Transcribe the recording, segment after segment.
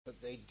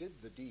But they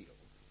did the deal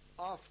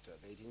after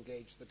they'd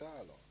engaged the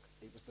dialogue.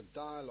 It was the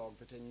dialogue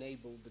that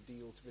enabled the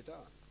deal to be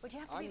done. But you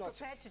have to be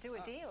prepared to do a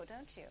deal,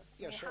 don't you?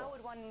 Yeah, I mean, sure. How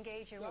would one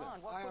engage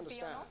Iran? What would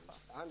be on offer?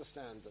 I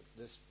understand that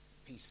this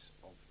piece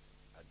of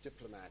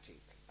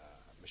diplomatic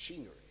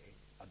machinery,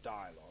 a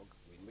dialogue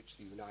in which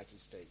the United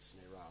States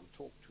and Iran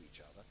talk to each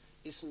other,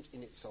 isn't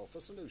in itself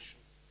a solution.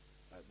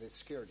 The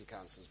Security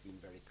Council has been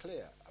very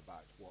clear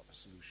about what a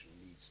solution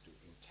needs to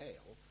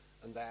entail,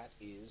 and that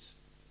is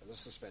the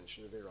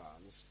suspension of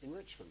Iran's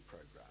enrichment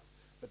program.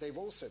 But they've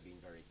also been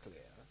very clear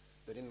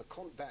that in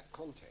that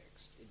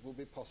context, it will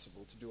be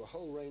possible to do a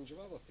whole range of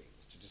other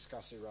things, to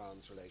discuss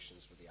Iran's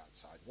relations with the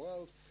outside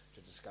world,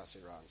 to discuss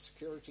Iran's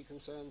security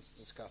concerns, to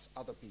discuss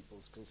other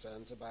people's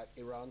concerns about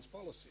Iran's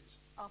policies.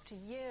 After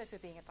years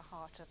of being at the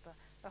heart of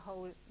the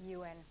whole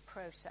UN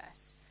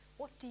process,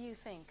 what do you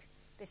think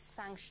this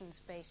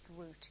sanctions-based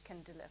route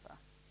can deliver?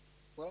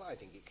 Well, I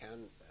think it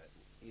can,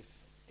 if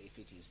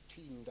it is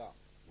teamed up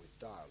with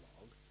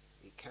dialogue,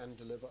 it can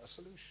deliver a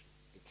solution.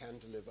 It can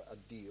deliver a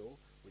deal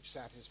which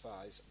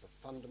satisfies the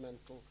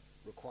fundamental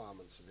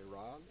requirements of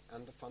Iran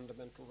and the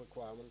fundamental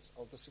requirements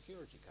of the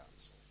Security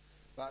Council.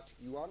 But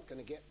you aren't going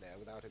to get there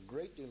without a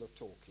great deal of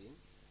talking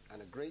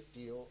and a great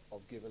deal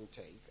of give and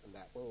take, and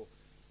that will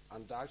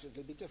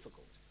undoubtedly be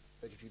difficult.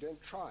 But if you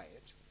don't try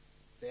it,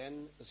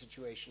 then the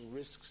situation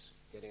risks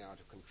getting out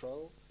of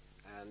control,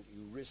 and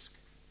you risk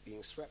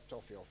being swept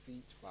off your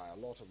feet by a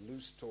lot of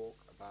loose talk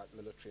about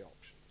military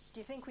options. Do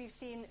you think we've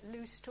seen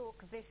loose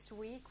talk this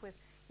week, with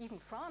even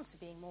France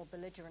being more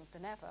belligerent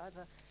than ever?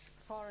 The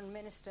Foreign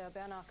Minister,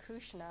 Bernard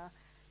Kouchner,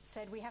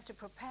 said we have to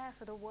prepare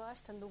for the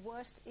worst, and the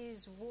worst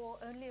is war,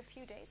 only a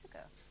few days ago.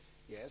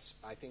 Yes,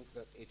 I think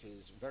that it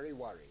is very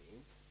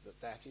worrying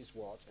that that is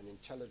what an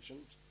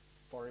intelligent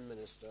foreign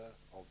minister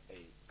of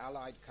an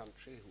allied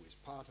country who is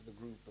part of the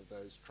group of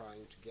those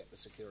trying to get the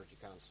Security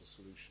Council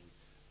solution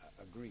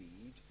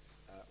agreed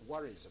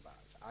worries about.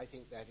 I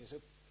think that is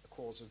a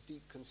cause of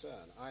deep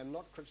concern. I am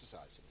not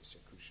criticizing Mr.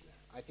 Kouchner.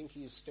 I think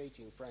he is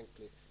stating,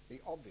 frankly, the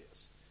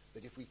obvious,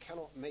 that if we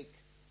cannot make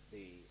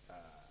the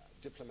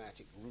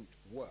diplomatic route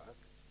work,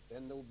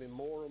 then there will be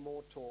more and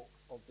more talk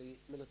of the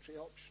military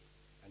option.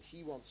 And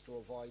he wants to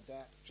avoid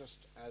that,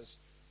 just as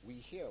we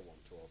here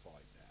want to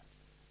avoid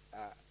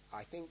that.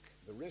 I think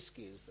the risk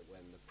is that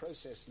when the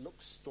process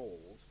looks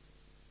stalled,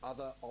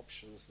 other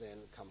options then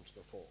come to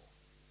the fore.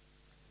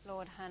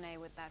 Lord Hannay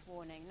with that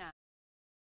warning now.